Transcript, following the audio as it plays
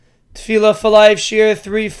Tefillah for Life, Shir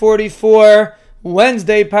 344,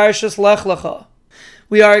 Wednesday, Parshas Lech Lecha.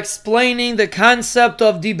 We are explaining the concept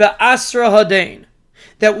of the Ba'asra Hadain,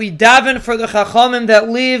 that we daven for the Chachamim that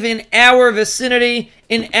live in our vicinity,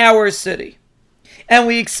 in our city. And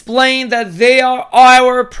we explain that they are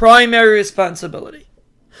our primary responsibility.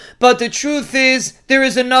 But the truth is, there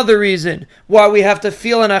is another reason why we have to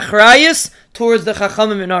feel an achrayus towards the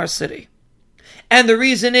Chachamim in our city. And the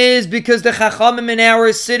reason is because the Chachamim in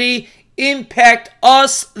our city impact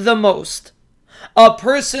us the most. A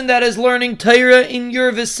person that is learning Torah in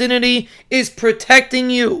your vicinity is protecting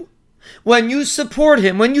you. When you support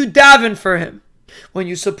him, when you daven for him, when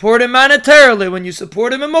you support him monetarily, when you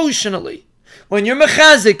support him emotionally, when you're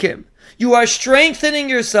mechazik him, you are strengthening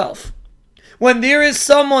yourself. When there is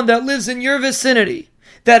someone that lives in your vicinity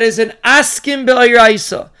that is an askim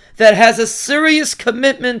b'ayraisa, that has a serious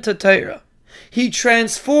commitment to Torah, he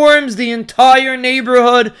transforms the entire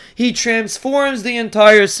neighborhood. He transforms the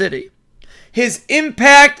entire city. His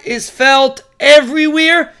impact is felt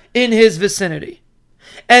everywhere in his vicinity.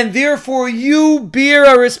 And therefore you bear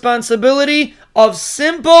a responsibility of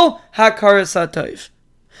simple hakaras hatov.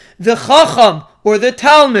 The chacham, or the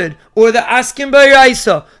talmud, or the askim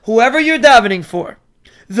b'ayraisa, whoever you're davening for,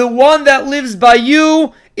 the one that lives by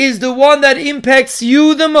you is the one that impacts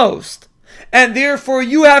you the most. And therefore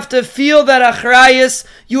you have to feel that achrayus,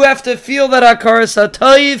 you have to feel that hakaras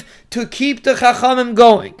hatov to keep the chachamim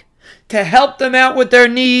going, to help them out with their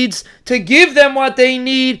needs, to give them what they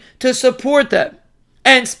need, to support them.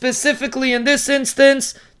 And specifically in this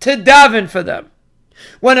instance, to daven for them.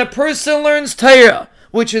 When a person learns Torah,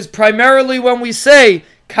 which is primarily when we say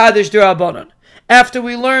Kaddish D'Rabbanan, after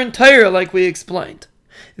we learn Torah like we explained,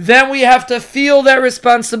 then we have to feel that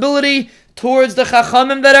responsibility towards the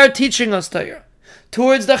Chachamim that are teaching us Torah,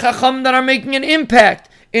 towards the Chachamim that are making an impact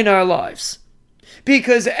in our lives.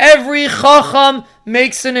 Because every Chacham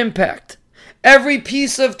makes an impact. Every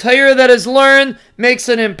piece of Torah that is learned makes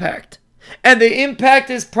an impact. And the impact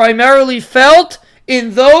is primarily felt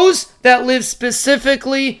in those that live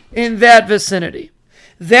specifically in that vicinity.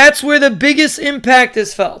 That's where the biggest impact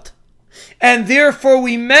is felt. And therefore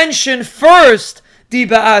we mention first the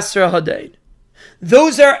Ba'asra Hadain.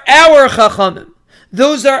 Those are our Chachamim.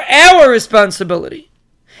 Those are our responsibility.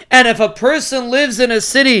 And if a person lives in a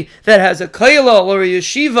city that has a kollel or a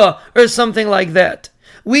yeshiva or something like that,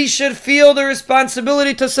 we should feel the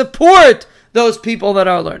responsibility to support those people that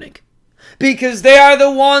are learning. Because they are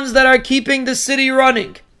the ones that are keeping the city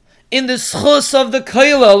running. In the schus of the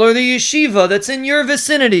kollel or the yeshiva that's in your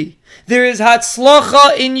vicinity, there is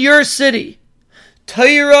hatzlacha in your city.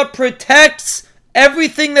 Torah protects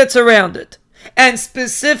everything that's around it. And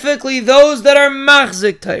specifically those that are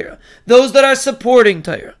machzik Torah, those that are supporting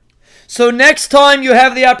Torah. So next time you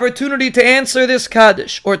have the opportunity to answer this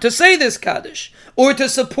Kaddish, or to say this Kaddish, or to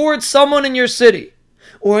support someone in your city,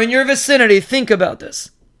 or in your vicinity, think about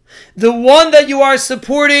this. The one that you are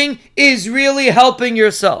supporting is really helping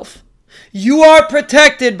yourself. You are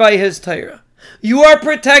protected by his Torah. You are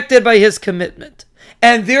protected by his commitment.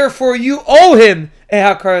 And therefore you owe him a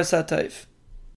hakaras hatov.